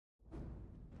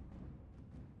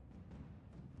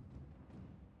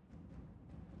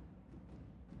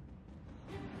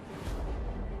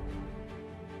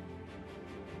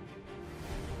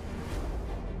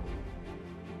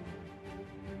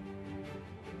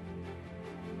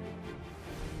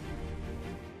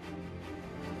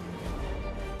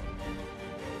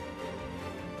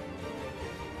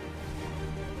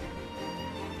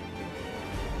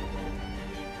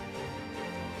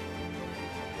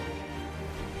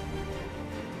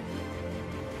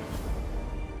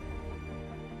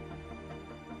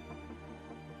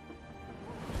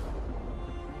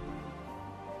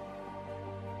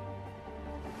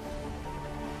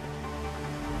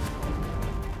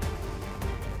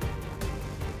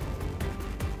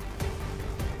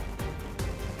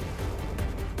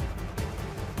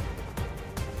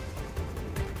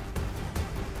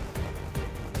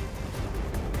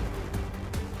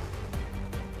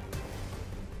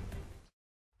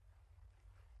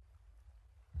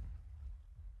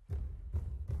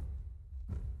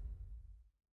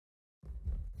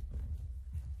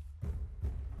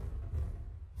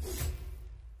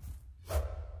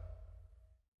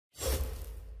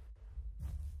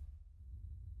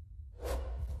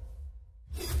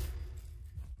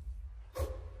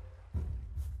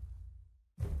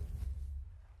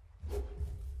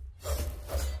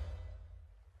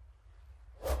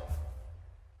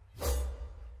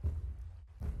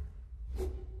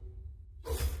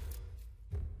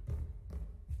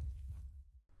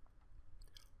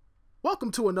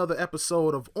Welcome to another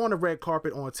episode of On the Red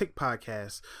Carpet on TiC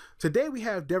Podcast. Today we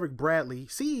have Derek Bradley,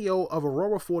 CEO of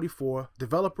Aurora 44,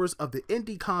 developers of the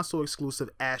indie console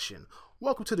exclusive Ashen.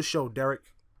 Welcome to the show, Derek.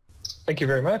 Thank you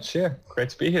very much. Yeah, great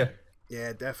to be here.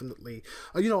 Yeah, definitely.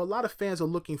 A lot of fans are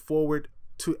looking forward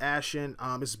to Ashen.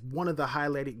 It's one of the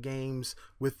highlighted games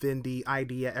within the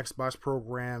Idea Xbox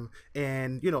program.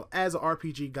 And, as an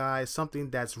RPG guy,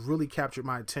 something that's really captured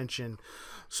my attention.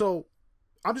 So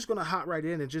I'm just going to hop right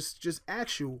in and just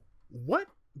ask you, what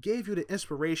gave you the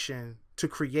inspiration to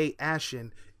create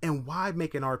Ashen and why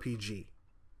make an RPG?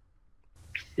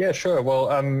 Yeah, sure. Well,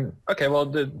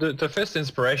 the first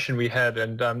inspiration we had,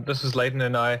 and this was Leighton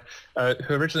and I,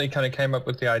 who originally kind of came up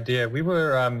with the idea. We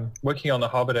were working on The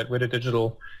Hobbit at Weta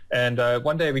Digital, and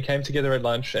one day we came together at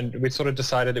lunch, and we sort of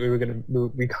decided that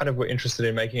we kind of were interested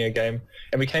in making a game,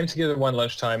 and we came together one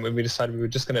lunchtime, and we decided we were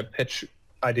just going to pitch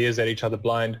ideas at each other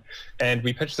blind, and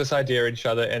we pitched this idea at each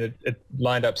other, and it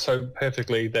lined up so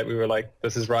perfectly that we were like,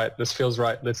 this is right, this feels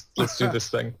right, let's do this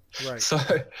thing. Right. So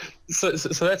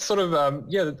that's sort of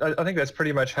I think that's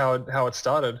pretty much how it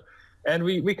started, and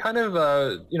we kind of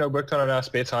worked on it in our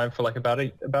spare time for like about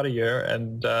a year,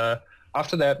 and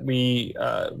after that we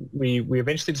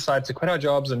eventually decided to quit our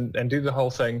jobs and do the whole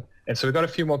thing, and so we got a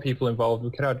few more people involved. We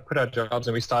quit our jobs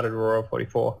and we started Aurora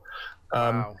 44.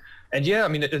 Wow. And yeah, I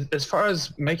mean, as far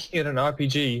as making it an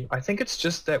RPG, I think it's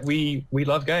just that we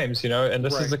love games, and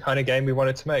this Right. is the kind of game we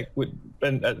wanted to make.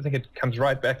 And I think it comes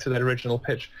right back to that original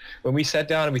pitch. When we sat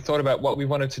down and we thought about what we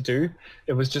wanted to do,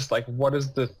 it was just like, what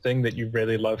is the thing that you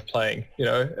really love playing,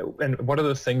 and what are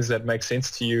the things that make sense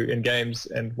to you in games,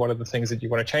 and what are the things that you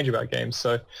want to change about games?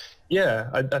 So yeah,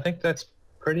 I think that's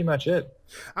pretty much it.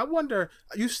 I wonder,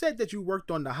 you said that you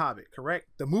worked on The Hobbit, correct?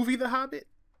 The movie The Hobbit?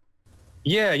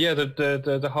 Yeah,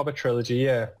 the Hobbit trilogy,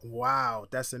 yeah. Wow,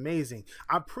 that's amazing.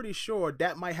 I'm pretty sure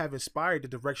that might have inspired the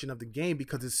direction of the game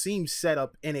because it seems set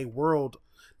up in a world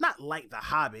not like The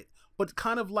Hobbit, but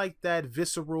kind of like that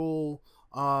visceral,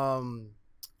 I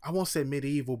won't say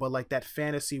medieval, but like that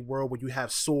fantasy world where you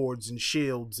have swords and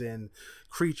shields and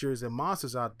creatures and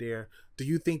monsters out there. Do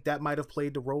you think that might have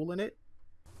played the role in it?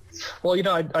 Well,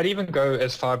 I'd even go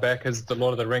as far back as the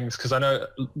Lord of the Rings, because I know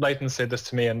Leighton said this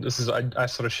to me, and I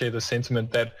sort of share the sentiment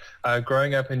that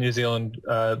growing up in New Zealand,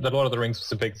 the Lord of the Rings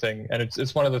was a big thing, and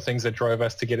it's one of the things that drove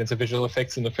us to get into visual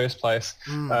effects in the first place.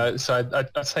 So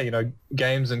I'd say,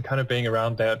 games and kind of being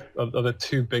around that are the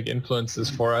two big influences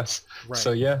for us. Right.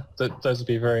 So yeah, those would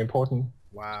be very important.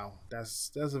 Wow, that's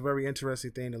a very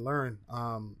interesting thing to learn.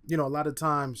 A lot of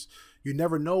times you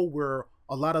never know where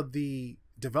a lot of the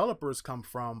developers come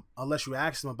from unless you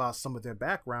ask them about some of their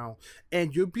background,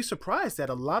 and you'll be surprised that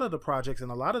a lot of the projects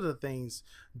and a lot of the things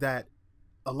that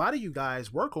a lot of you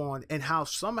guys work on and how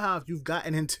somehow you've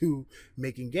gotten into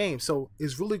making games. So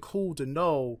it's really cool to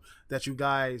know that you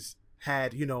guys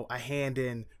had a hand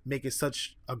in making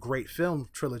such a great film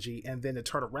trilogy, and then to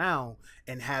turn around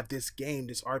and have this game,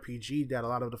 this RPG that a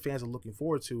lot of the fans are looking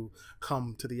forward to,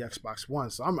 come to the Xbox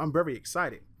One. So I'm very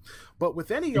excited. But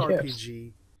with any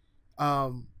RPG,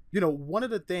 one of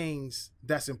the things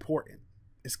that's important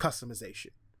is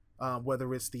customization.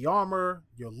 Whether it's the armor,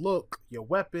 your look, your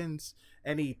weapons,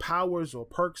 any powers or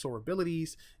perks or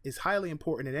abilities is highly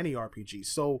important in any RPG.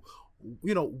 So,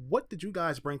 what did you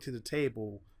guys bring to the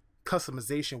table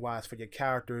customization-wise for your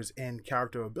characters and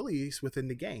character abilities within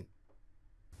the game?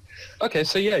 Okay,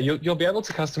 so yeah, you'll be able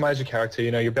to customize your character.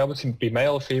 You'll be able to be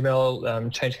male, female,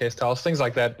 change hairstyles, things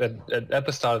like that at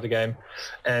the start of the game.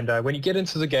 And when you get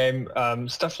into the game,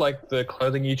 stuff like the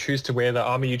clothing you choose to wear, the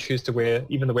armor you choose to wear,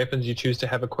 even the weapons you choose to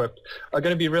have equipped are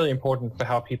going to be really important for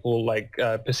how people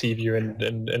perceive you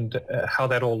and how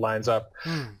that all lines up.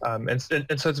 And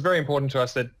so it's very important to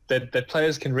us that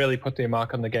players can really put their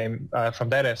mark on the game from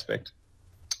that aspect.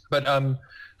 But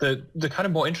the kind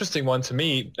of more interesting one to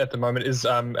me at the moment is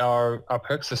our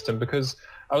perk system, because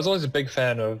I was always a big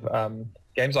fan of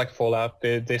games like Fallout,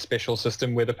 their special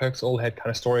system where the perks all had kind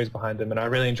of stories behind them, and I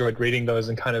really enjoyed reading those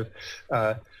and kind of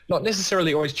not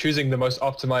necessarily always choosing the most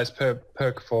optimized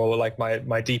perk for like my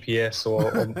DPS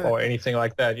or anything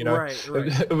like that,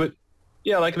 Right. But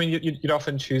yeah, you'd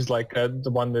often choose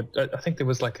the one that I think there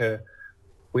was like a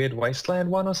Weird Wasteland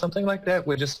one or something like that,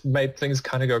 where just made things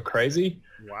kind of go crazy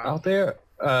out there.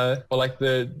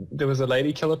 There was a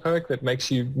lady killer perk that makes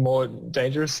you more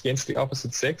dangerous against the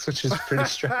opposite sex, which is pretty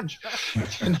strange. I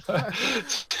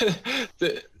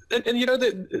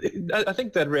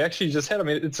think that reaction you just had, I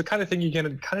mean, it's the kind of thing you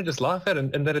can kind of just laugh at,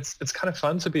 and that it's kind of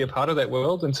fun to be a part of that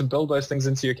world and to build those things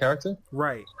into your character.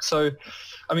 Right. So,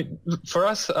 I mean, for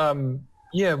us,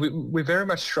 Yeah, we very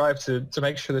much strive to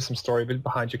make sure there's some story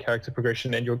behind your character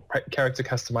progression and your character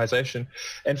customization.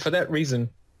 And for that reason,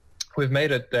 we've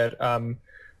made it that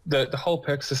the whole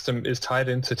perk system is tied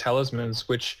into talismans,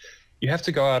 which you have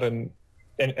to go out and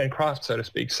craft, so to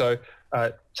speak. So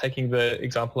taking the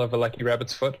example of a lucky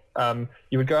rabbit's foot,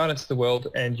 you would go out into the world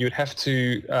and you'd have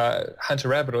to hunt a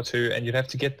rabbit or two, and you'd have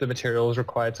to get the materials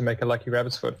required to make a lucky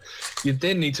rabbit's foot. You'd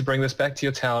then need to bring this back to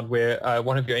your town where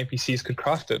one of your NPCs could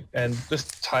craft it. And this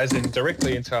ties in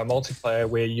directly into our multiplayer,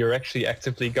 where you're actually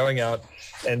actively going out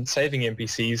and saving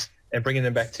NPCs and bringing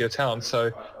them back to your town.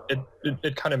 So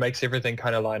it kind of makes everything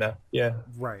kind of line up. Yeah.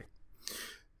 Right.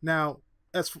 Now,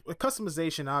 as for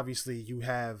customization, obviously you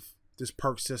have this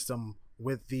perk system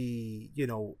with the, you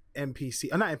know, NPC,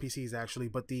 not NPCs actually,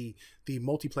 but the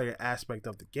multiplayer aspect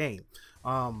of the game.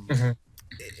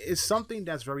 It's something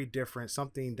that's very different,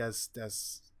 something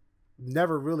that's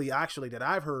never really actually that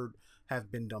I've heard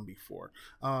have been done before.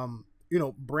 You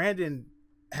know, Brandon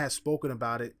has spoken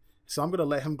about it, so I'm going to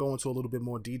let him go into a little bit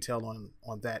more detail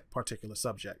on that particular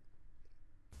subject.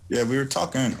 Yeah, we were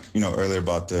talking, you know, earlier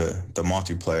about the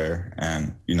multiplayer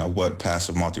and, you know, what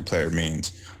passive multiplayer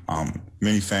means.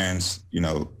 Many fans, you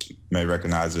know, may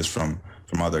recognize this from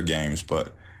other games,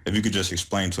 but if you could just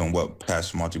explain to them what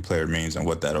passive multiplayer means and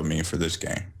what that'll mean for this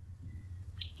game.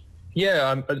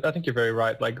 Yeah, I think you're very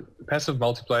right. Like, passive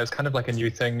multiplayer is kind of like a new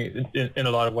thing in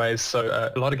a lot of ways.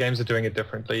 So a lot of games are doing it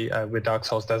differently. Where Dark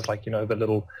Souls does, like, you know, the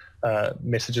little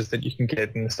messages that you can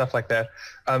get and stuff like that.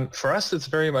 For us, it's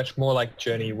very much more like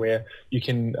Journey, where you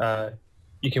can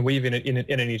weave in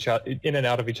and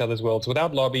out of each other's worlds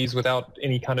without lobbies, without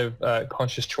any kind of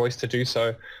conscious choice to do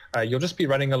so. You'll just be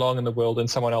running along in the world, and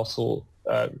someone else will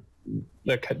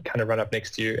kind of run up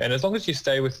next to you. And as long as you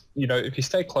stay with, you know, if you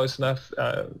stay close enough,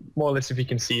 more or less if you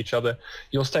can see each other,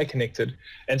 you'll stay connected.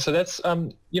 And so that's,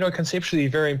 you know, conceptually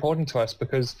very important to us,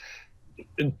 because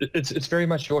it's very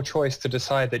much your choice to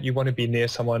decide that you want to be near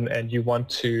someone and you want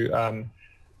to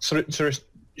sort of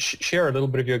share a little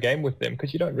bit of your game with them,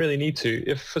 because you don't really need to.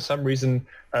 If for some reason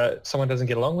someone doesn't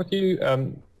get along with you,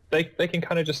 they can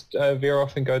kind of just veer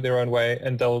off and go their own way,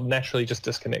 and they'll naturally just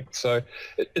disconnect. So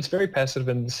it's very passive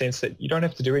in the sense that you don't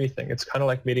have to do anything. It's kind of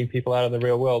like meeting people out in the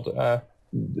real world.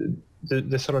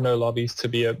 There's sort of no lobbies to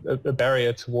be a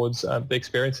barrier towards the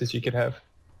experiences you could have.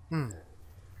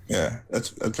 Yeah,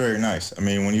 that's very nice. I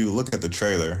mean, when you look at the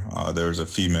trailer, there was a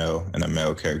female and a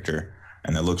male character,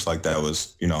 and it looks like that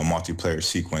was, you know, a multiplayer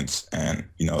sequence. And,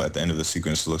 you know, at the end of the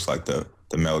sequence, it looks like the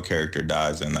male character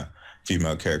dies and the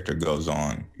female character goes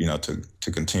on, you know,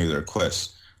 to continue their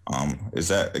quest. Is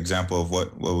that example of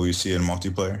what we see in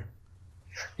multiplayer?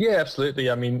 Yeah, absolutely.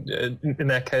 I mean, in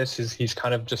that case, he's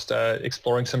kind of just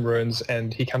exploring some ruins,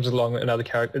 and he comes along another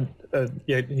character.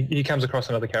 He comes across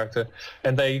another character,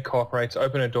 and they cooperate to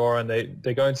open a door, and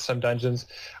they go into some dungeons.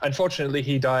 Unfortunately,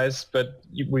 he dies, but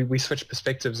we switch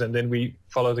perspectives, and then we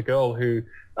follow the girl who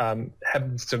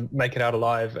happens to make it out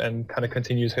alive and kind of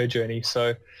continues her journey.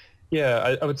 So,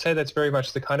 yeah, I would say that's very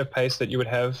much the kind of pace that you would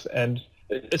have, and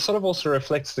it sort of also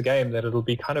reflects the game that it'll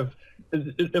be kind of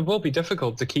it will be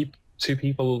difficult to keep two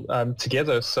people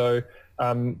together. So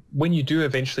when you do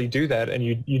eventually do that, and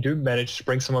you do manage to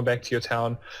bring someone back to your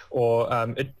town, or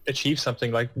achieve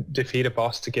something like defeat a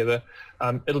boss together,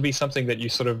 it'll be something that you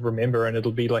sort of remember, and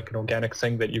it'll be like an organic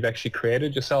thing that you've actually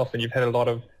created yourself, and you've had a lot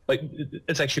of, like,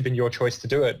 it's actually been your choice to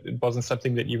do it. It wasn't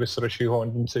something that you were sort of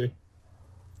shoehorned into.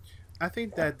 I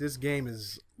think that this game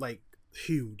is, like,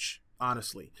 huge,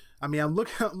 honestly. I mean, I'm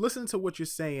listening to what you're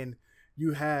saying.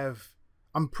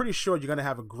 I'm pretty sure you're going to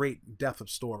have a great depth of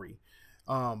story.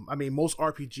 I mean, most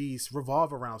RPGs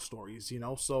revolve around stories, you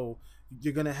know, so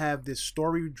you're going to have this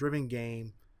story-driven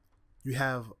game. You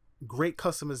have great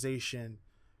customization.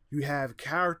 You have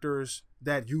characters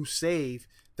that you save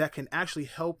that can actually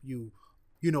help you,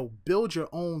 you know, build your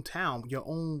own town, your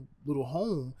own little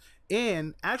home.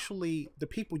 And actually, the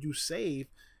people you save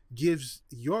gives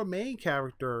your main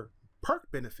character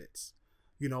perk benefits,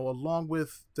 you know, along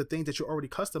with the things that you're already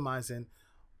customizing.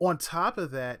 On top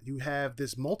of that, you have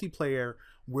this multiplayer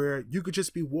where you could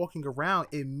just be walking around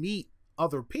and meet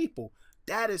other people.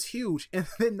 That is huge. And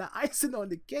then the icing on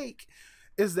the cake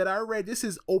is that I read this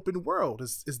is open world.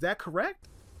 Is that correct?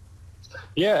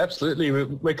 Yeah, absolutely.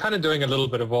 We're kind of doing a little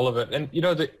bit of all of it. And, you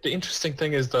know, the interesting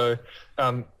thing is, though,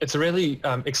 it's a really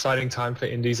exciting time for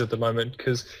indies at the moment,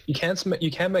 because you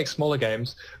can make smaller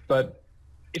games, but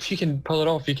if you can pull it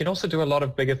off, you can also do a lot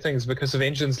of bigger things because of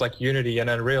engines like Unity and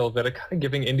Unreal that are kind of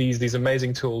giving indies these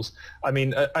amazing tools. I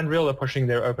mean, Unreal are pushing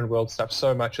their open world stuff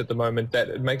so much at the moment that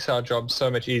it makes our job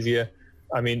so much easier.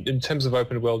 I mean, in terms of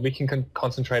open world, we can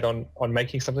concentrate on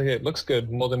making something that looks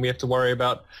good more than we have to worry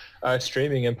about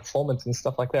streaming and performance and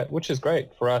stuff like that, which is great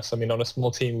for us. I mean, on a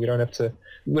small team, we don't have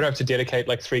to dedicate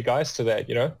like 3 guys to that,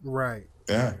 you know? Right.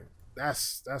 Yeah.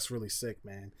 That's really sick,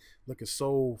 man. Looking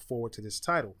so forward to this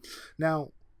title.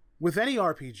 Now, with any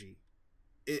RPG,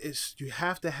 you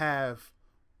have to have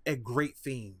a great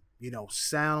theme. You know,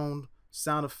 sound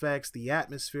effects, the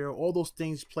atmosphere, all those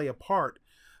things play a part.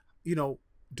 You know,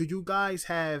 do you guys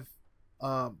have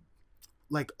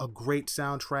like a great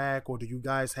soundtrack, or do you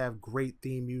guys have great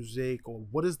theme music, or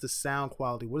what is the sound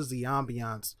quality? What is the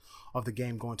ambiance of the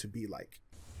game going to be like?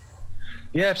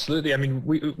 Yeah, absolutely. I mean,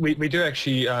 we do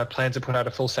actually plan to put out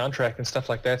a full soundtrack and stuff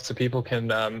like that, so people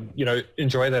can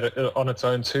enjoy that on its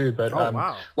own too. But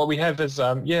wow. What we have is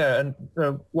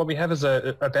what we have is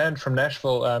a band from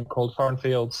Nashville called Foreign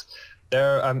Fields.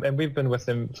 They're and we've been with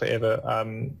them forever.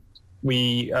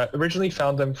 We originally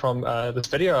found them from this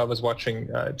video I was watching,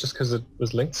 just because it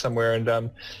was linked somewhere,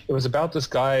 and it was about this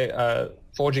guy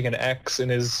forging an axe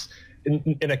in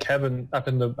in a cabin up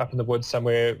in the woods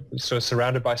somewhere, sort of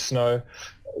surrounded by snow,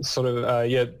 sort of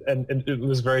and it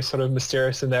was very sort of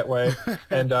mysterious in that way.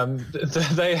 And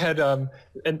they had and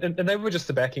they were just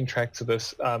the backing track to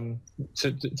this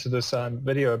to this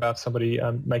video about somebody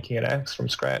making an axe from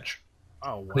scratch.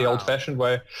 Oh, wow. The old-fashioned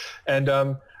way. And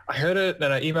I heard it,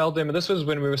 and I emailed them, and this was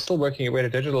when we were still working at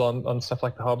Weta Digital on stuff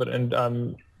like The Hobbit, and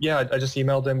I just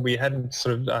emailed them. We hadn't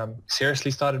sort of seriously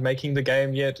started making the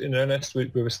game yet in earnest. We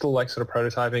were still like sort of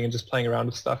prototyping and just playing around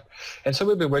with stuff. And so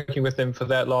we've been working with them for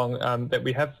that long that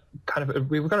we have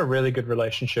we've got a really good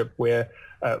relationship where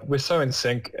we're so in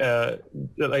sync, and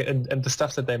the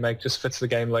stuff that they make just fits the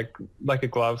game like a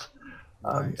glove.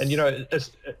 Nice. And you know,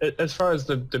 as far as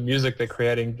the music they're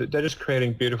creating, they're just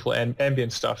creating beautiful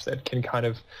ambient stuff that can kind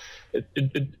of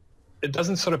it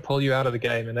doesn't sort of pull you out of the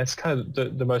game, and that's kind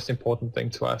of the most important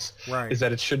thing to us. Right. Is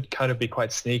that it should kind of be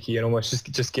quite sneaky and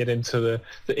almost just get into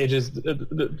the edges,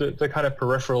 the kind of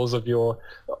peripherals of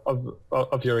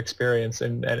your experience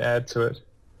and add to it.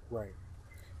 Right.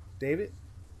 David?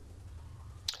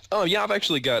 Oh yeah, I've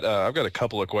actually got a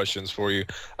couple of questions for you.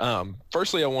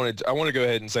 Firstly, I want to go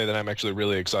ahead and say that I'm actually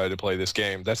really excited to play this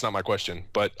game. That's not my question,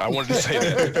 but I wanted to say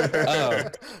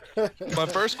that. My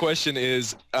first question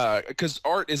is because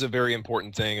art is a very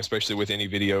important thing, especially with any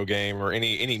video game or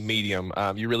any medium.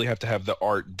 You really have to have the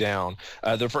art down.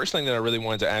 The first thing that I really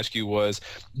wanted to ask you was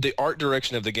the art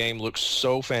direction of the game looks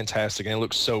so fantastic and it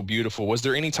looks so beautiful. Was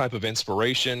there any type of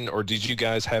inspiration, or did you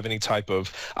guys have any type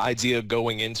of idea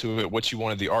going into it what you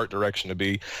wanted the art direction to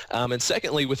be? And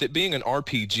secondly, with it being an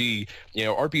RPG, you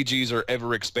know, RPGs are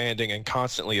ever expanding and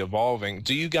constantly evolving.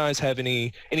 Do you guys have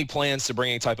any plans to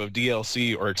bring any type of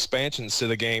DLC or expansions to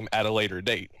the game at a later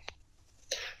date?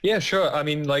 Yeah, sure. I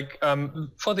mean, like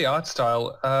for the art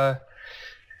style,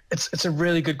 it's a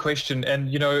really good question.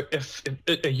 And, you know, if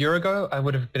a year ago I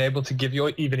would have been able to give you,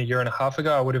 or even a year and a half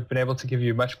ago, I would have been able to give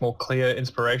you much more clear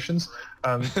inspirations.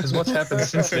 Because what's happened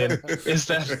since then is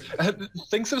that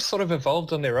things have sort of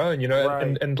evolved on their own, you know,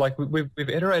 Right. and like we've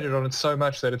iterated on it so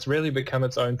much that it's really become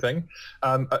its own thing.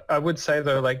 I would say,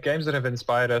 though, like games that have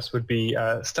inspired us would be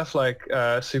stuff like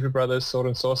Super Brothers, Sword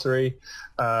and Sorcery,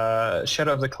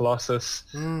 Shadow of the Colossus,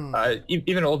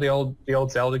 even all the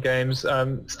old Zelda games.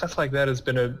 Stuff like that has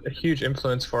been a huge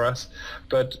influence for us.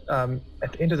 But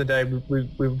at the end of the day,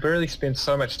 we've really spent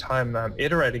so much time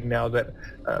iterating now that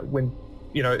when,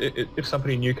 you know, if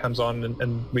somebody new comes on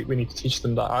and we need to teach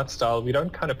them the art style, we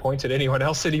don't kind of point at anyone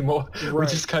else anymore. Right. We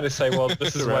just kind of say, well,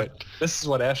 this is Right. this is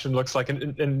what Ashen looks like,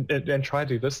 and try to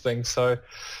do this thing. So,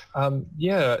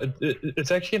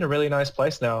 it's actually in a really nice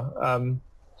place now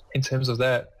in terms of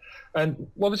that. And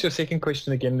what was your second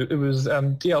question again? It was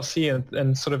DLC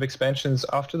and sort of expansions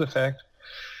after the fact.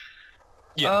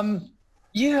 Yeah.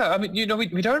 Yeah, I mean, you know,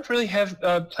 we don't really have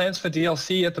plans for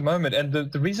DLC at the moment, and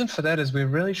the reason for that is we're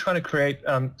really trying to create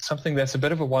something that's a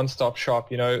bit of a one-stop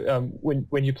shop. You know,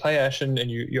 when you play Ashen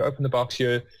and you open the box,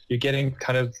 you're getting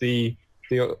kind of the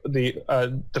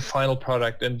final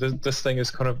product, and this thing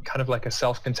is kind of like a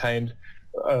self-contained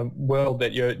world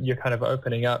that you're kind of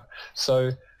opening up.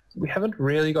 So we haven't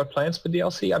really got plans for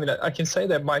DLC. I mean, I can say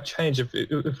that might change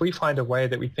if we find a way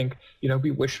that we think, you know,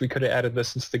 we wish we could have added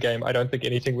this into the game. I don't think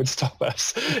anything would stop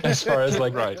us as far as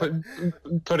like Right.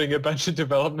 putting a bunch of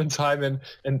development time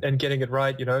and getting it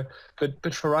right, you know.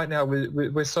 But for right now,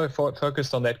 we're so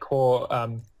focused on that core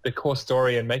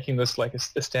story and making this like a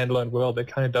standalone world that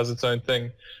kind of does its own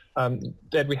thing,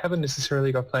 that we haven't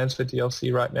necessarily got plans for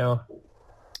DLC right now.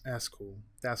 That's cool.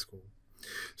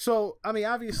 So, I mean,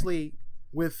 obviously,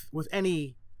 with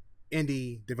any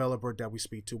indie developer that we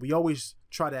speak to, we always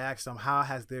try to ask them how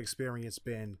has their experience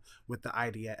been with the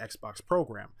Idea Xbox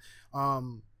program.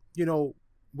 You know,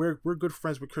 we're good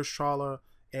friends with Chris Chawla,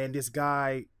 and this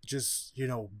guy just, you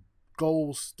know,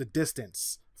 goes the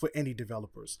distance for indie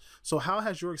developers. So how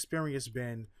has your experience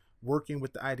been working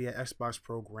with the Idea Xbox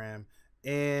program?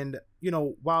 And, you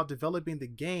know, while developing the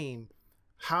game,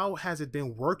 how has it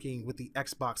been working with the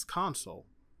Xbox console?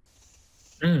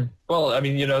 Well, I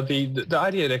mean, you know, the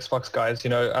Idea Xbox guys, you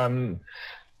know,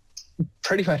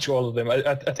 pretty much all of them.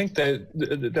 I think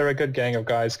they're a good gang of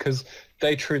guys because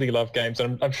they truly love games,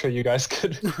 and I'm sure you guys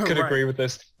could Right. agree with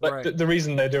this. But Right. the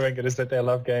reason they're doing it is that they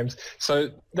love games. So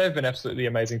they've been absolutely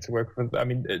amazing to work with. I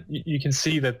mean, you can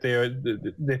see that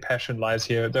their passion lies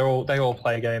here. They all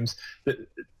play games,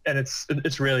 and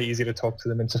it's really easy to talk to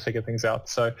them and to figure things out.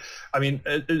 So, I mean,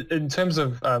 in terms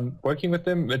of working with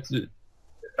them,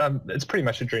 it's pretty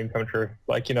much a dream come true.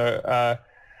 Like, you know,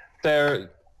 they're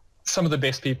some of the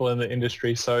best people in the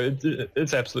industry, so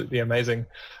it's absolutely amazing.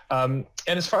 And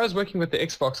as far as working with the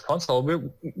Xbox console,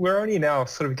 we're only now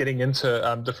sort of getting into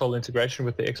the full integration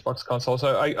with the Xbox console,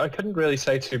 so I couldn't really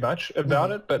say too much about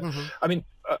it. But I mean,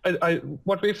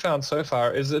 what we've found so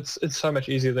far is it's so much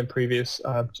easier than previous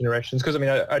generations. Because I mean,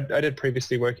 I did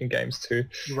previously work in games too,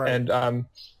 Right. and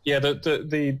yeah,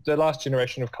 the last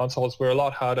generation of consoles were a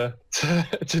lot harder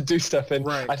to do stuff in.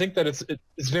 Right. I think that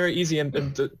it's very easy, and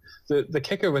the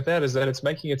kicker with that is that it's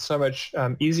making it so much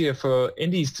easier for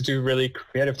indies to do really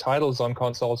creative titles on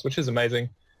consoles, which is amazing.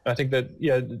 And I think that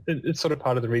it's sort of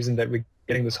part of the reason that we're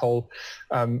getting this whole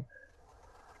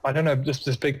I don't know, just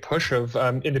this big push of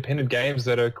independent games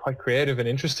that are quite creative and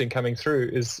interesting coming through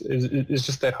is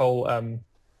just that whole.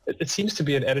 It seems to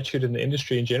be an attitude in the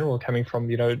industry in general, coming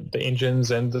from, you know, the engines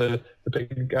and the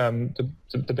big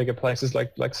the bigger places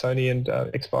like Sony and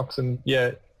Xbox, and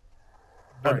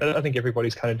Right. I think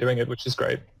everybody's kind of doing it, which is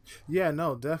great. Yeah,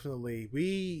 no, definitely.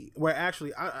 We were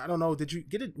actually, I don't know, did you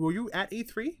get it? Were you at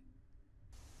E3?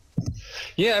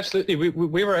 Yeah, absolutely.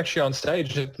 We were actually on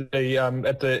stage at the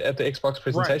Xbox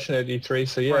presentation at E3.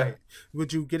 So yeah, Right.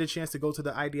 Would you get a chance to go to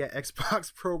the Idea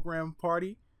Xbox program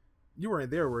party? You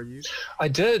weren't there, were you? I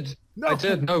did. No. I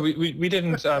did. No, we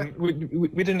didn't.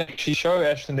 We didn't actually show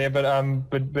Ashen there, but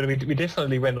we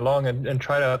definitely went along and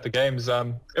tried out the games.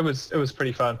 It was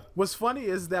pretty fun. What's funny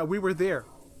is that we were there.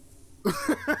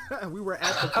 We were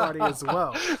at the party as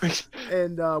well,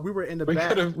 and we were in the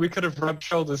back. We could have rubbed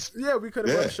shoulders. Yeah, we could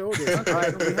have rubbed shoulders.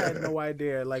 We had no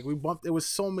idea. Like, we bumped. There was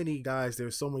so many guys. There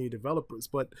were so many developers.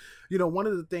 But, you know, one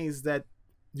of the things that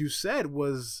you said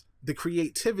was the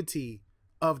creativity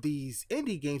of these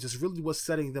indie games is really what's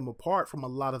setting them apart from a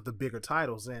lot of the bigger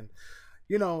titles. And,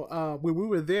 you know, when we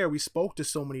were there, we spoke to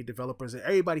so many developers, and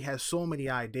everybody has so many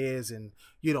ideas and,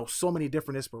 you know, so many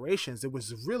different inspirations. It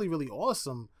was really, really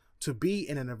awesome to be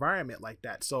in an environment like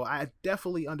that. So I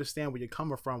definitely understand where you're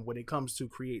coming from when it comes to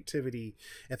creativity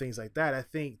and things like that. I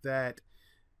think that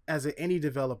as an indie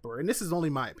developer, and this is only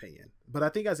my opinion, but I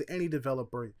think as an indie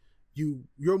developer,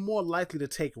 you're more likely to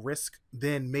take risk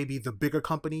than maybe the bigger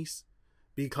companies,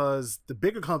 because the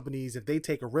bigger companies, if they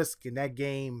take a risk and that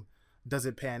game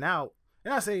doesn't pan out,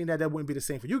 I'm not saying that that wouldn't be the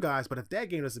same for you guys, but if that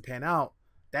game doesn't pan out,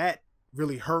 that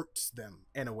really hurts them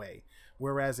in a way.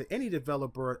 Whereas an indie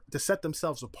developer, to set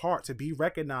themselves apart, to be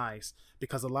recognized,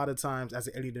 because a lot of times as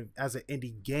an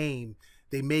indie game,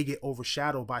 they may get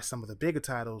overshadowed by some of the bigger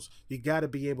titles. You got to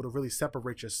be able to really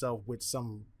separate yourself with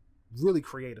some really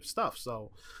creative stuff. So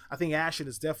I think Ashen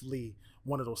is definitely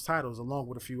one of those titles, along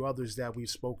with a few others that we've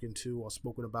spoken to or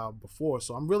spoken about before.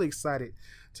 So I'm really excited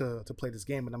to play this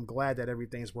game, and I'm glad that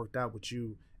everything's worked out with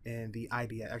you and the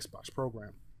Idea Xbox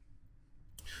program.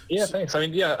 Yeah, thanks. I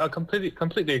mean, yeah, I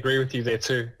completely agree with you there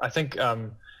too. I think,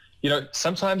 you know,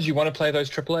 sometimes you want to play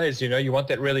those AAAs, you know, you want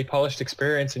that really polished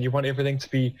experience and you want everything to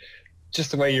be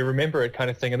just the way you remember it kind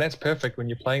of thing. And that's perfect when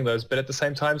you're playing those. But at the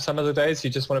same time, some of the days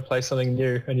you just want to play something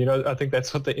new. And, you know, I think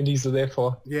that's what the indies are there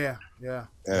for. Yeah.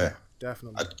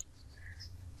 Definitely. I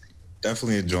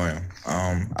definitely enjoy them.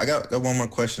 I got one more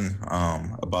question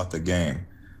about the game.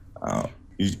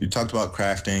 You talked about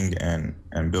crafting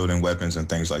and building weapons and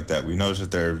things like that. We noticed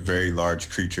that there are very large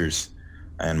creatures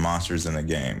and monsters in the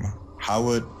game. How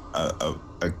would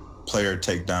a player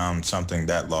take down something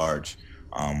that large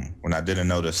when I didn't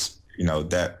notice, you know,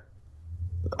 that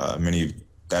many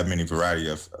variety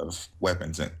of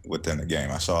weapons within the game?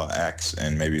 I saw an axe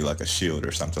and maybe like a shield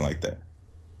or something like that.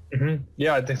 Mm-hmm.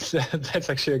 Yeah, that's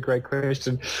actually a great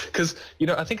question, because, you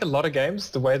know, I think a lot of games,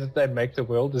 the way that they make the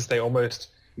world is they almost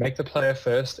make the player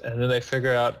first, and then they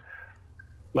figure out,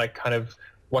 like, kind of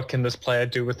what can this player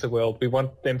do with the world. We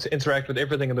want them to interact with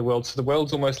everything in the world. So the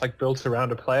world's almost like built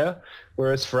around a player,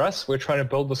 whereas for us, we're trying to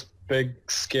build this big,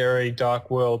 scary,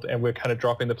 dark world, and we're kind of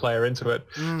dropping the player into it.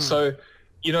 So,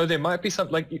 there might be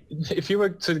something like if you were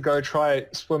to go try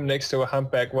swim next to a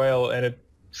humpback whale and it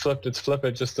flipped its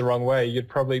flipper just the wrong way, you'd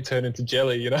probably turn into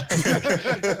jelly, Right.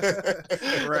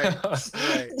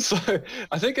 So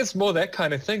I think it's more that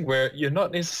kind of thing where you're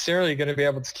not necessarily going to be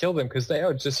able to kill them because they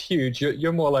are just huge.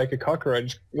 You're more like a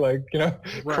cockroach,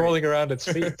 crawling around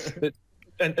its feet.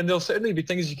 And there'll certainly be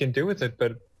things you can do with it,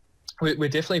 but we're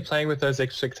definitely playing with those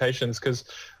expectations because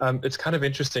it's kind of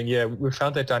interesting. Yeah, we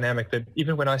found that dynamic that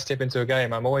even when I step into a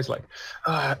game, I'm always like,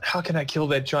 how can I kill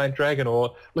that giant dragon?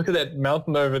 Or look at that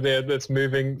mountain over there that's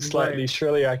moving slightly. Right.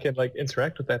 Surely I can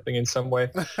interact with that thing in some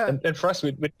way. and for us,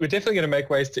 we're definitely going to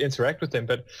make ways to interact with them.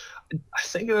 But I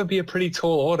think it would be a pretty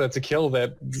tall order to kill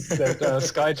that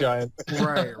sky giant.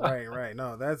 Right.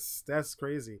 No, that's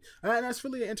crazy. And that's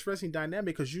really an interesting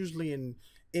dynamic because usually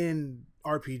in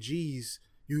RPGs,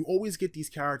 you always get these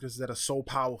characters that are so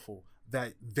powerful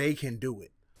that they can do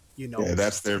it. Yeah,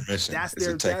 that's their mission. That's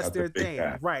their thing.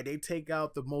 Guy. Right. They take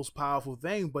out the most powerful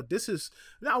thing, but this is,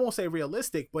 I won't say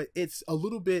realistic, but it's a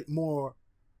little bit more,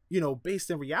 based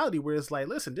in reality where it's like,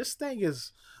 listen, this thing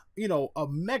is, a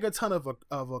megaton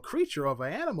of a creature, of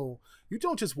an animal. You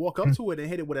don't just walk up to it and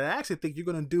hit it with an axe and think you're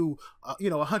going to do,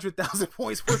 100,000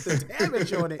 points worth of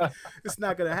damage on it. It's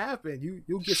not going to happen.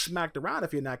 You'll get smacked around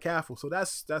if you're not careful. So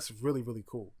that's really, really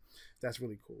cool. That's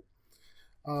really cool.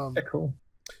 Cool.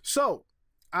 So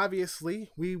obviously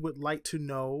we would like to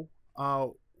know,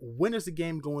 when is the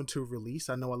game going to release?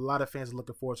 I know a lot of fans are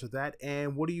looking forward to that.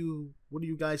 And what do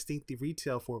you guys think the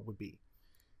retail for it would be?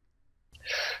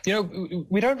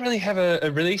 We don't really have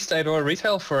a release date or a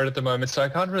retail for it at the moment, so I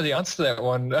can't really answer that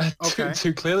one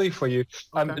too clearly for you.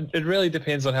 Okay. It really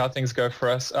depends on how things go for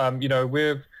us.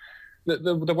 We're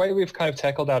the way we've kind of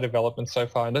tackled our development so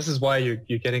far, and this is why you're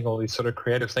getting all these sort of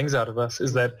creative things out of us,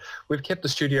 is that we've kept the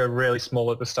studio really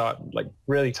small at the start, like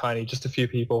really tiny, just a few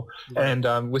people. Right.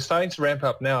 And we're starting to ramp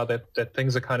up now that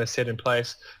things are kind of set in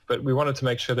place, but we wanted to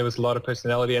make sure there was a lot of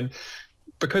personality. And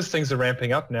because things are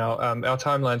ramping up now, our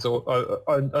timelines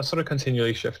are sort of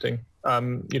continually shifting.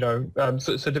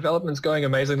 So development's going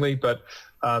amazingly, but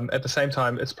at the same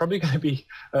time, it's probably going to be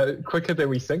quicker than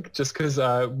we think, just because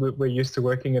we're used to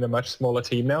working in a much smaller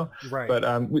team now. Right.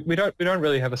 But we don't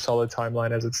really have a solid timeline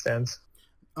as it stands.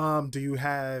 Do you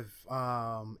have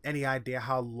any idea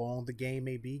how long the game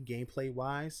may be, gameplay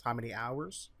wise? How many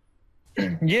hours?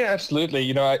 Yeah,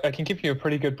 absolutely. I can give you a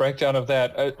pretty good breakdown of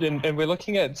that. And we're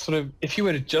looking at sort of, if you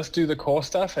were to just do the core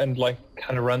stuff and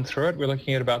kind of run through it, we're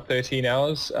looking at about 13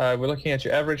 hours. We're looking at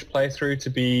your average playthrough to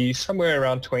be somewhere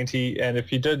around 20. And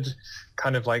if you did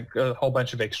kind of a whole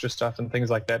bunch of extra stuff and things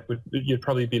like that, you'd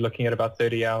probably be looking at about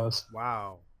 30 hours.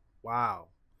 Wow.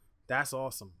 That's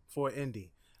awesome for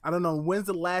indie. I don't know, when's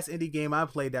the last indie game I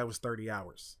played that was 30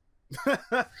 hours?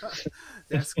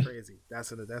 That's crazy.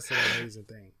 That's an amazing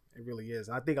thing. It really is.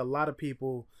 I think a lot of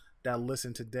people that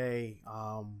listen today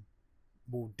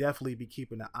will definitely be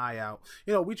keeping an eye out.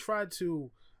 We tried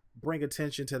to bring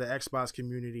attention to the Xbox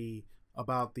community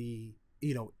about the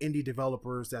indie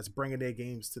developers that's bringing their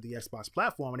games to the Xbox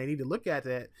platform, and they need to look at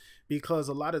that because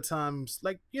a lot of times,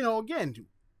 again,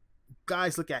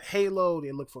 guys look at Halo,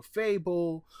 they look for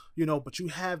Fable, but you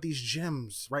have these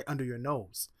gems right under your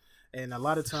nose, and a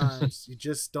lot of times you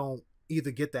just don't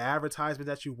either get the advertisement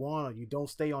that you want, or you don't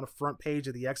stay on the front page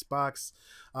of the Xbox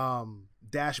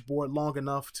dashboard long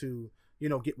enough to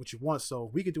get what you want. So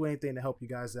if we could do anything to help you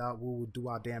guys out, we will do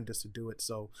our damnedest to do it.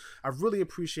 So I really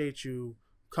appreciate you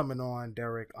coming on,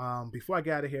 Derek. Before I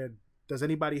get out of here, does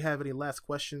anybody have any last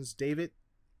questions? David?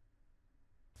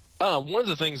 One of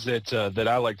the things that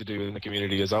I like to do in the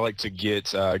community is I like to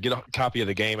get a copy of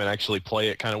the game and actually play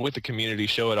it kind of with the community,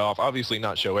 show it off. Obviously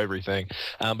not show everything,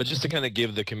 but just to kind of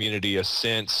give the community a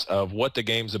sense of what the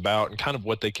game's about and kind of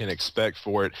what they can expect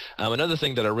for it. Another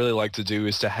thing that I really like to do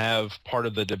is to have part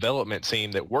of the development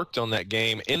team that worked on that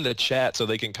game in the chat so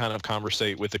they can kind of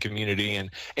conversate with the community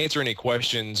and answer any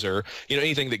questions or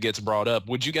anything that gets brought up.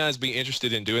 Would you guys be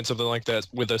interested in doing something like that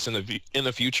with us in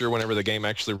the future whenever the game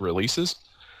actually releases?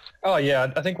 Oh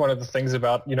yeah, I think one of the things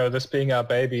about this being our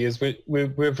baby is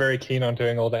we're very keen on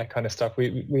doing all that kind of stuff.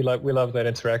 We love that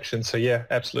interaction. So yeah,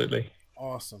 absolutely.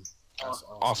 Awesome. That's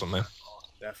awesome, man.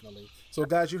 Definitely. So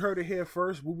guys, you heard it here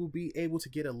first. We will be able to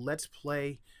get a Let's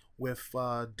Play with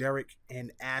Derek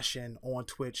and Ashen on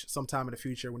Twitch sometime in the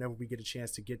future whenever we get a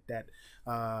chance to get that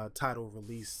title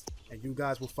released. And you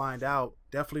guys will find out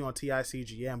definitely on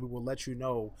TiCGM. We will let you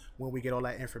know when we get all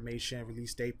that information,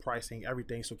 release date, pricing,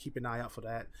 everything. So keep an eye out for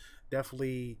that.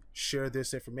 Definitely share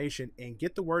this information and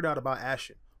get the word out about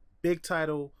Ashen. Big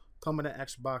title coming to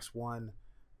Xbox One.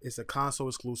 It's a console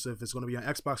exclusive. It's going to be on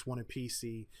Xbox One and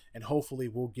PC. And hopefully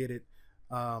we'll get it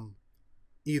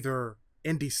either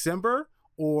in December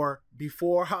or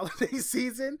before holiday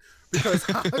season, because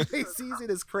holiday season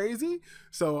is crazy.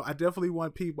 So I definitely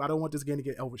want people, I don't want this game to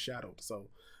get overshadowed. So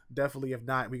definitely, if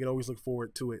not, we can always look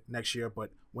forward to it next year. But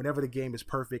whenever the game is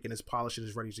perfect and it's polished and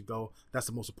is ready to go, that's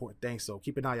the most important thing. So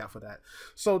keep an eye out for that.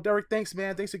 So Derek, thanks,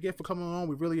 man. Thanks again for coming on.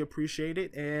 We really appreciate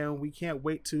it. And we can't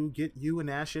wait to get you and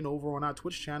Ashen over on our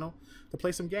Twitch channel to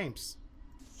play some games.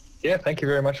 Yeah, thank you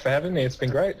very much for having me. It's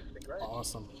been great.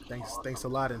 Awesome. Thanks a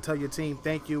lot. And tell your team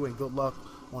thank you and good luck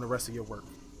on the rest of your work.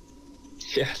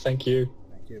 Yeah, thank you.